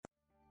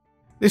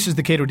This is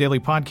the Cato Daily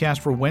Podcast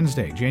for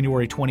Wednesday,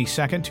 January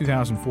 22nd,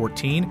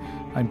 2014.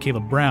 I'm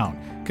Caleb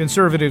Brown.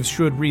 Conservatives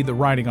should read the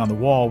writing on the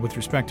wall with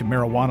respect to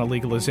marijuana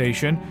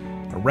legalization.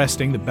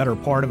 Arresting the better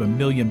part of 1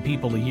 million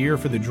people a year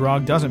for the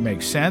drug doesn't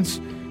make sense.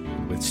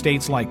 With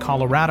states like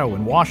Colorado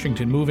and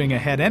Washington moving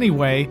ahead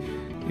anyway,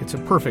 it's a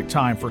perfect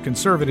time for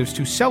conservatives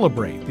to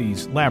celebrate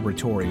these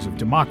laboratories of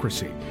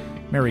democracy.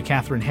 Mary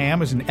Catherine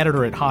Ham is an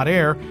editor at Hot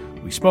Air.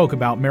 We spoke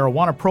about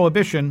marijuana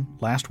prohibition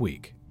last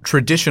week.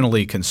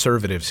 Traditionally,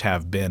 conservatives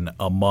have been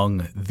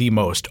among the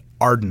most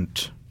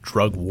ardent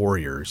drug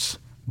warriors,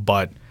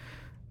 but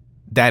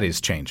that is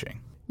changing.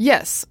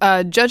 Yes.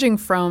 Judging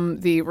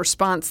from the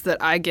response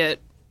that I get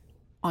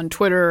on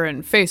Twitter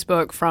and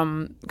Facebook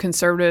from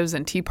conservatives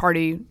and Tea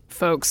Party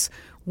folks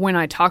when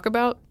I talk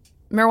about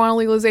marijuana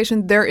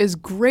legalization, there is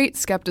great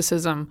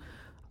skepticism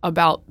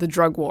about the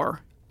drug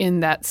war in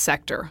that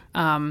sector.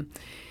 And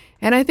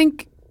I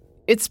think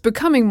it's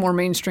becoming more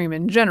mainstream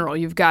in general.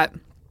 You've got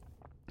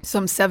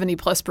some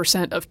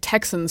 70+% of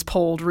Texans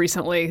polled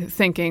recently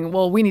thinking,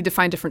 well, we need to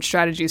find different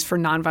strategies for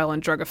nonviolent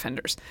drug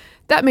offenders.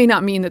 That may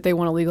not mean that they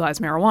want to legalize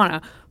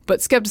marijuana,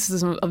 but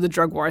skepticism of the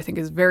drug war, I think,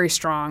 is very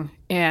strong,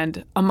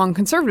 and among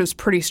conservatives,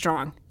 pretty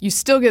strong. You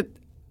still get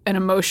an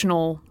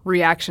emotional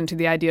reaction to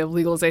the idea of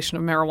legalization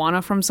of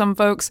marijuana from some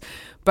folks,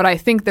 but I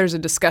think there's a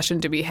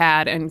discussion to be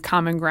had and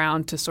common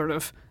ground to sort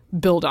of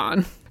build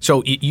on.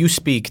 So you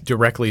speak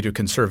directly to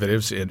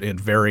conservatives in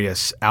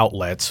various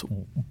outlets.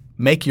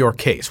 Make your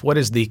case. What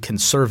is the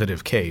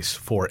conservative case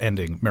for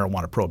ending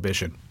marijuana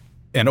prohibition?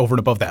 And over and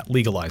above that,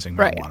 legalizing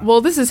marijuana. Right. Well,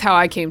 this is how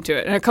I came to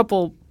it. And a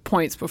couple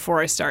points before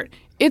I start.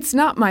 It's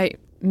not my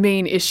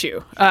main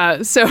issue.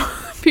 So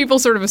people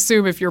sort of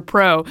assume if you're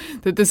pro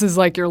that this is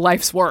like your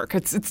life's work.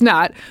 It's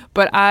not.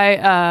 But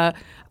I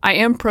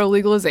am pro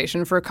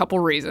legalization for a couple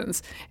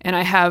reasons. And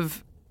I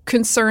have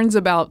concerns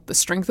about the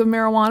strength of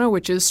marijuana,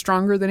 which is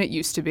stronger than it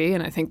used to be,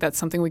 and I think that's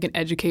something we can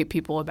educate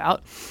people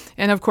about.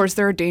 And of course,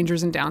 there are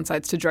dangers and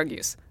downsides to drug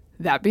use.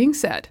 That being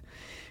said,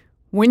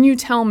 when you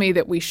tell me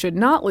that we should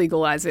not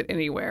legalize it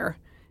anywhere,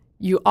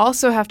 you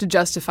also have to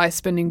justify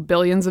spending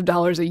billions of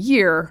dollars a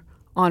year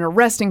on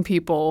arresting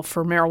people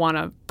for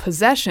marijuana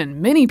possession.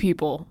 Many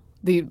people,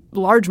 the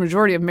large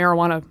majority of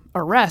marijuana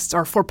arrests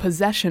are for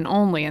possession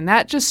only, and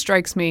that just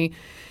strikes me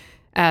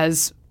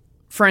as,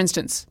 for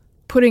instance,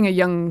 putting a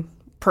young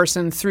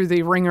person through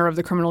the ringer of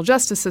the criminal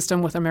justice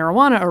system with a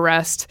marijuana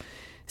arrest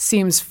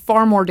seems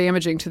far more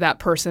damaging to that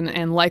person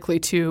and likely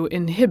to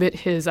inhibit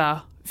his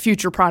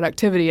future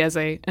productivity as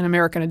an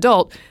American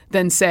adult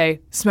than, say,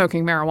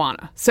 smoking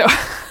marijuana. So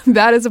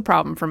that is a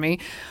problem for me.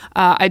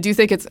 I do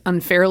think it's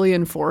unfairly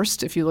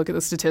enforced if you look at the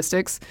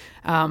statistics.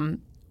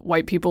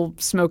 White people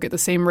smoke at the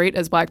same rate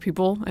as black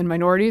people and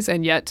minorities,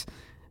 and yet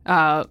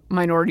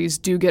minorities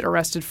do get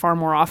arrested far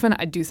more often.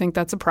 I do think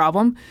that's a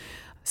problem.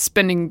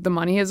 Spending the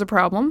money is a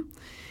problem.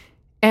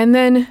 And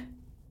then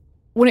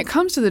when it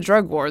comes to the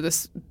drug war,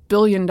 this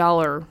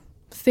billion-dollar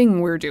thing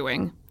we're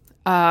doing,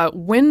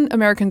 when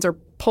Americans are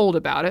polled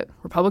about it,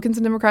 Republicans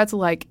and Democrats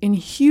alike, in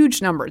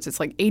huge numbers, it's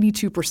like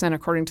 82%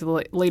 according to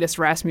the latest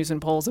Rasmussen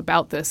polls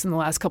about this in the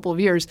last couple of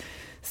years,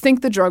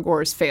 think the drug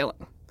war is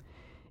failing.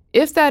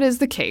 If that is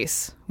the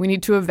case, we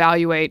need to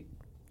evaluate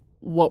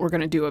what we're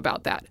going to do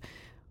about that.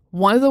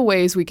 One of the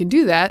ways we can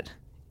do that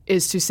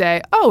is to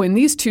say, oh, in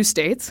these two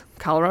states,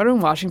 Colorado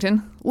and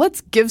Washington,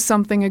 let's give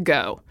something a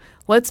go.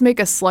 Let's make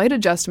a slight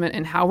adjustment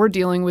in how we're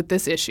dealing with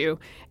this issue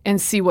and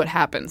see what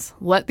happens.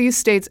 Let these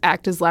states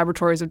act as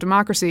laboratories of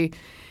democracy.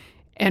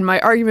 And my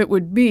argument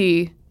would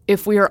be,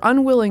 if we are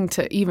unwilling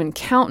to even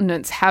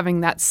countenance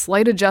having that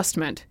slight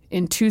adjustment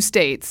in two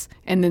states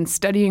and then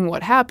studying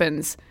what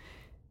happens,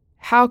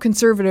 how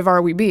conservative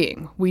are we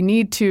being? We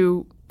need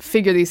to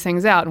figure these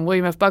things out. And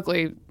William F.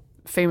 Buckley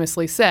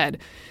famously said,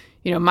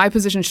 my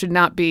position should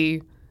not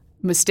be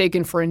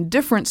mistaken for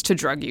indifference to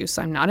drug use.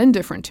 I'm not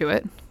indifferent to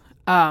it.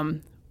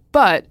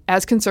 But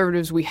as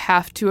conservatives, we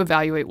have to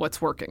evaluate what's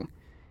working.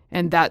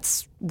 And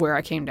that's where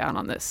I came down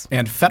on this.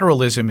 And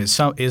federalism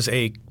is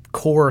a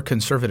core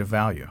conservative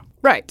value.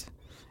 Right.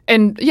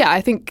 And yeah, I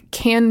think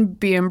can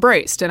be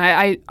embraced. And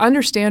I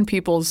understand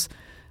people's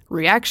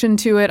reaction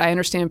to it. I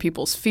understand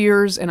people's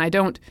fears. And I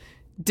don't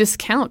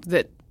discount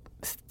that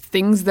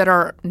things that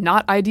are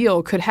not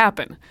ideal could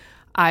happen.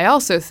 I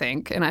also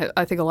think, and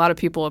I think a lot of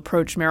people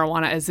approach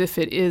marijuana as if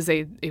it is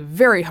a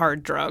very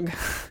hard drug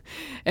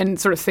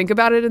and sort of think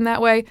about it in that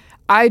way.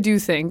 I do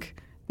think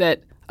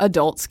that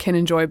adults can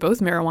enjoy both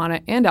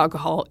marijuana and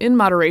alcohol in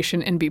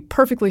moderation and be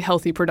perfectly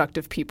healthy,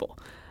 productive people.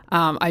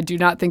 I do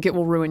not think it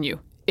will ruin you.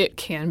 It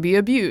can be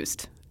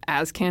abused,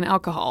 as can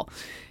alcohol.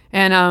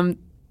 And,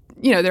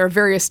 there are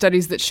various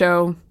studies that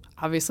show,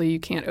 obviously, you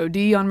can't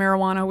OD on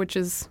marijuana, which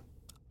is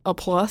a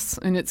plus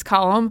in its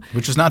column.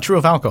 Which is not true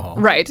of alcohol.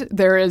 Right.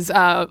 There is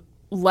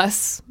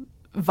less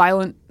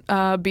violent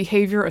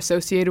behavior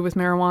associated with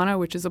marijuana,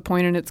 which is a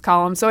point in its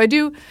column. So I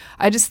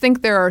just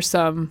think there are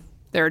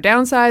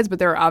downsides, but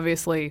there are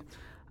obviously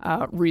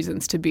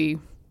reasons to be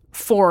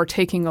for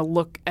taking a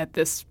look at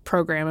this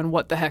program and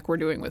what the heck we're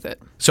doing with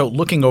it. So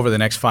looking over the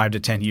next 5 to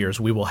 10 years,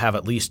 we will have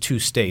at least 2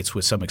 states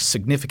with some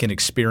significant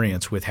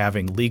experience with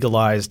having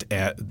legalized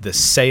the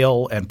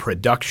sale and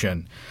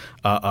production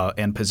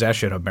and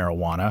possession of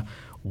marijuana.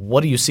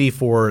 What do you see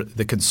for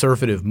the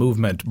conservative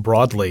movement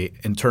broadly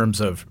in terms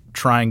of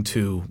trying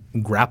to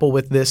grapple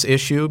with this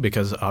issue?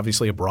 Because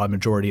obviously a broad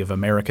majority of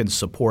Americans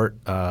support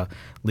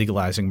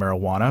legalizing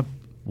marijuana.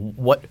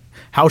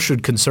 How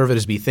should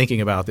conservatives be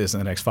thinking about this in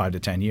the next 5 to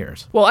 10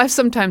 years? Well, I've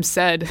sometimes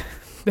said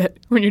that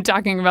when you're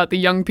talking about the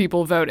young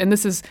people vote, and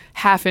this is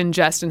half in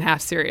jest and half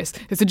serious,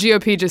 if the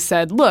GOP just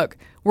said, look,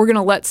 we're going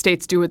to let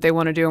states do what they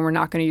want to do and we're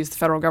not going to use the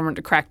federal government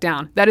to crack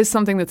down. That is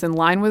something that's in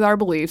line with our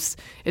beliefs.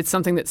 It's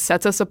something that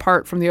sets us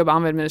apart from the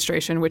Obama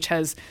administration, which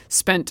has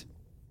spent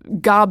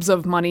gobs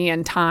of money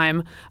and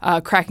time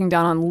cracking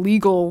down on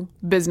legal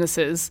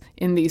businesses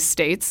in these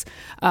states.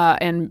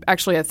 And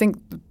actually, I think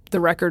the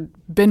record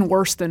been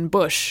worse than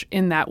Bush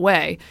in that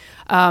way.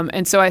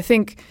 And so I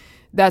think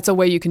that's a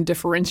way you can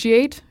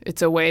differentiate.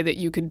 It's a way that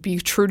you could be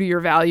true to your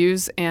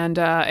values and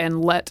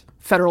let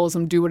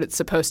federalism do what it's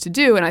supposed to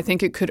do. And I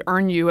think it could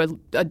earn you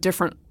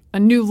a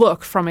new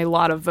look from a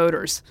lot of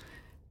voters.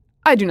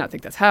 I do not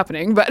think that's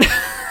happening, but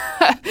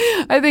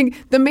I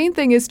think the main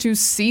thing is to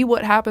see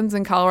what happens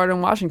in Colorado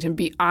and Washington,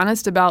 be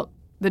honest about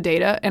the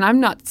data. And I'm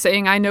not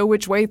saying I know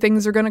which way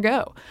things are going to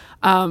go,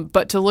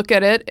 but to look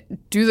at it,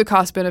 do the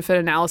cost-benefit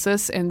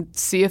analysis, and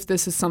see if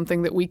this is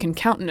something that we can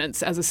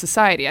countenance as a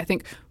society. I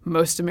think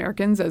most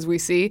Americans, as we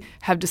see,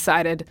 have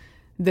decided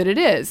that it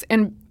is.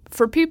 And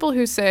for people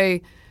who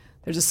say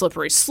there's a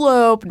slippery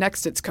slope,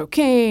 next it's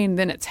cocaine,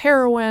 then it's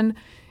heroin,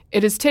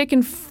 it has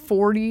taken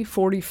 40,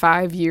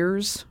 45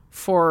 years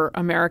for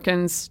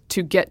Americans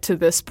to get to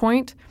this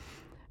point.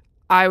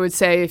 I would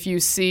say if you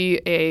see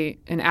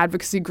an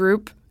advocacy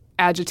group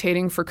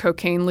agitating for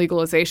cocaine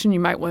legalization, you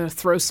might want to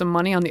throw some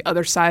money on the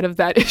other side of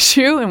that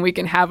issue, and we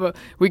can have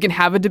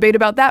a debate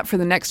about that for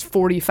the next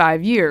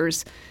 45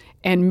 years,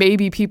 and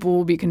maybe people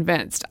will be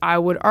convinced. I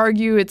would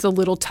argue it's a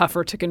little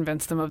tougher to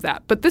convince them of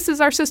that. But this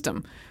is our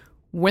system.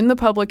 When the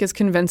public is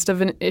convinced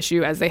of an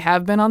issue, as they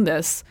have been on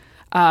this,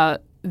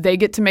 they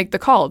get to make the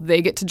call.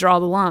 They get to draw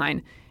the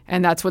line,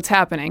 and that's what's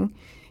happening.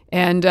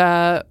 And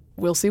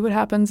we'll see what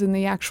happens in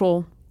the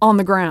actual on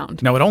the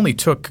ground. Now, it only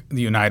took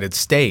the United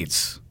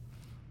States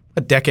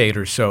a decade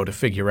or so to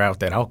figure out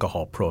that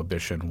alcohol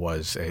prohibition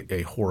was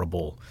a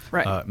horrible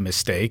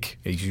mistake.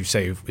 As you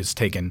say, it's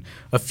taken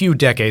a few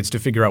decades to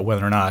figure out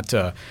whether or not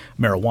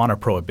marijuana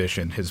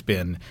prohibition has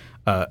been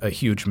a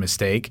huge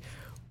mistake.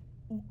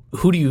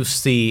 Who do you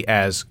see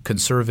as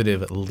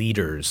conservative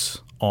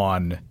leaders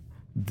on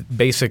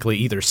basically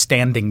either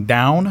standing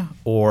down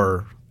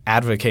or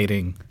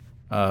advocating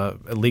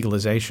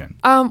legalization?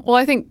 Well,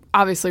 I think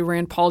obviously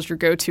Rand Paul's your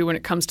go-to when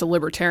it comes to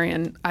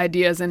libertarian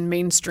ideas and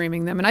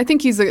mainstreaming them, and I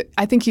think he's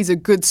a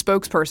good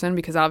spokesperson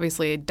because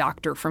obviously a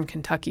doctor from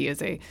Kentucky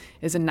is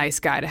a nice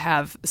guy to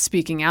have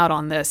speaking out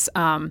on this.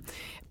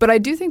 But I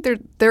do think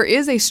there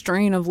is a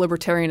strain of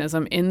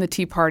libertarianism in the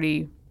Tea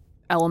Party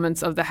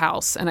elements of the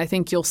House, and I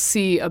think you'll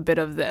see a bit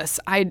of this.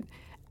 I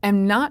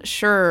am not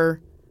sure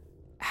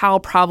how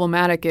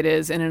problematic it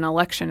is in an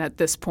election at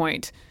this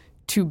point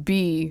to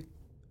be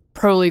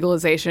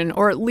pro-legalization,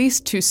 or at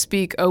least to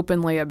speak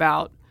openly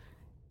about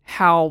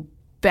how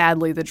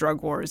badly the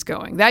drug war is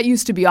going. That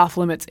used to be off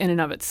limits in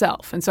and of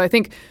itself. And so I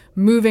think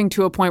moving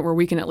to a point where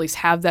we can at least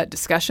have that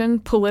discussion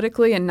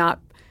politically and not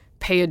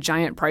pay a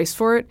giant price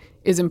for it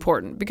is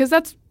important, because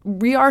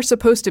we are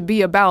supposed to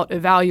be about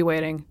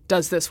evaluating,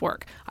 does this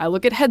work? I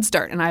look at Head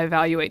Start and I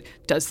evaluate,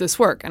 does this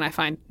work? And I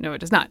find, no, it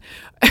does not.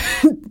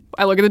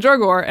 I look at the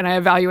drug war and I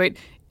evaluate,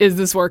 is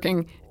this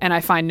working? And I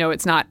find, no,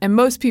 it's not. And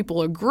most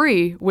people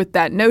agree with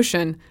that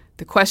notion.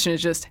 The question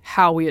is just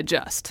how we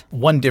adjust.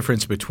 One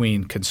difference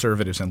between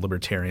conservatives and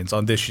libertarians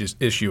on this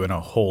issue and a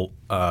whole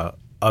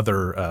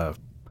other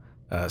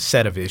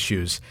set of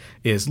issues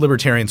is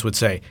libertarians would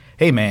say,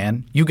 hey,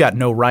 man, you got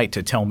no right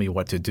to tell me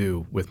what to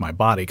do with my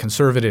body.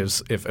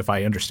 Conservatives, if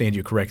I understand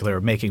you correctly,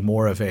 are making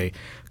more of a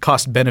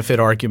cost-benefit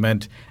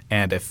argument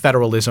and a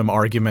federalism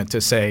argument to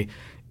say,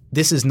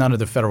 this is none of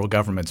the federal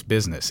government's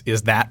business.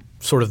 Is that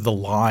sort of the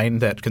line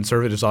that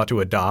conservatives ought to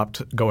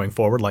adopt going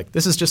forward? Like,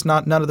 this is just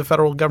none of the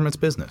federal government's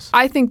business.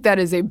 I think that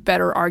is a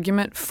better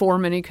argument for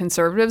many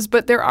conservatives,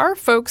 but there are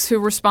folks who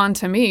respond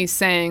to me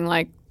saying,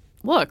 like,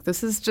 look,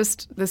 this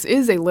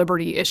is a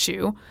liberty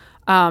issue.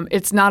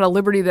 It's not a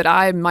liberty that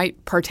I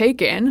might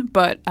partake in,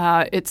 but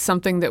it's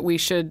something that we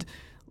should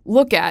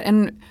look at.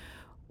 And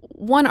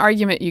one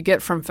argument you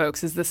get from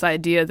folks is this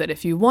idea that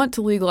if you want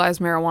to legalize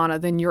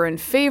marijuana, then you're in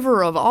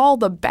favor of all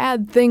the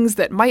bad things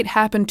that might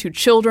happen to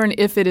children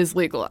if it is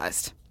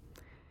legalized.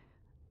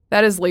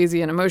 That is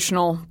lazy and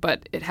emotional,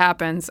 but it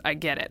happens. I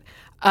get it.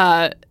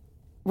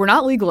 We're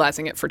not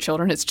legalizing it for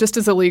children. It's just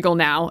as illegal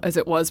now as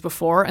it was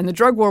before, and the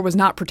drug war was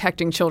not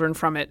protecting children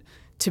from it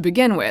to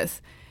begin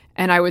with.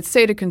 And I would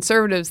say to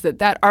conservatives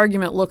that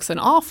argument looks an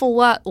awful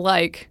lot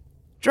like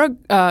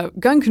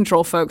gun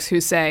control folks who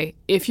say,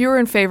 if you're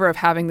in favor of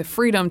having the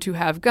freedom to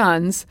have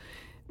guns,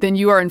 then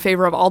you are in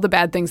favor of all the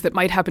bad things that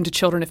might happen to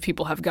children if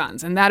people have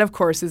guns. And that, of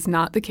course, is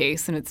not the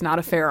case, and it's not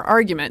a fair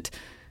argument.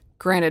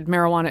 Granted,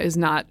 marijuana is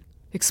not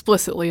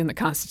explicitly in the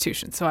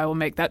Constitution, so I will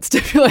make that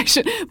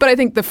stipulation. But I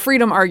think the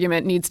freedom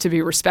argument needs to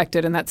be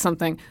respected, and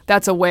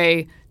that's a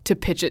way to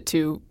pitch it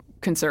to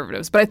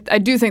conservatives. But I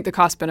do think the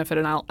cost-benefit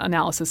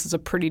analysis is a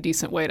pretty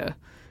decent way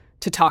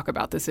to talk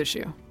about this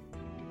issue.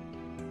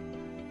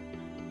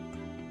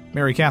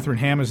 Mary Catherine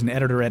Ham is an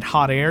editor at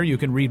Hot Air. You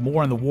can read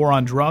more on the war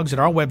on drugs at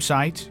our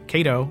website,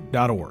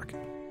 cato.org.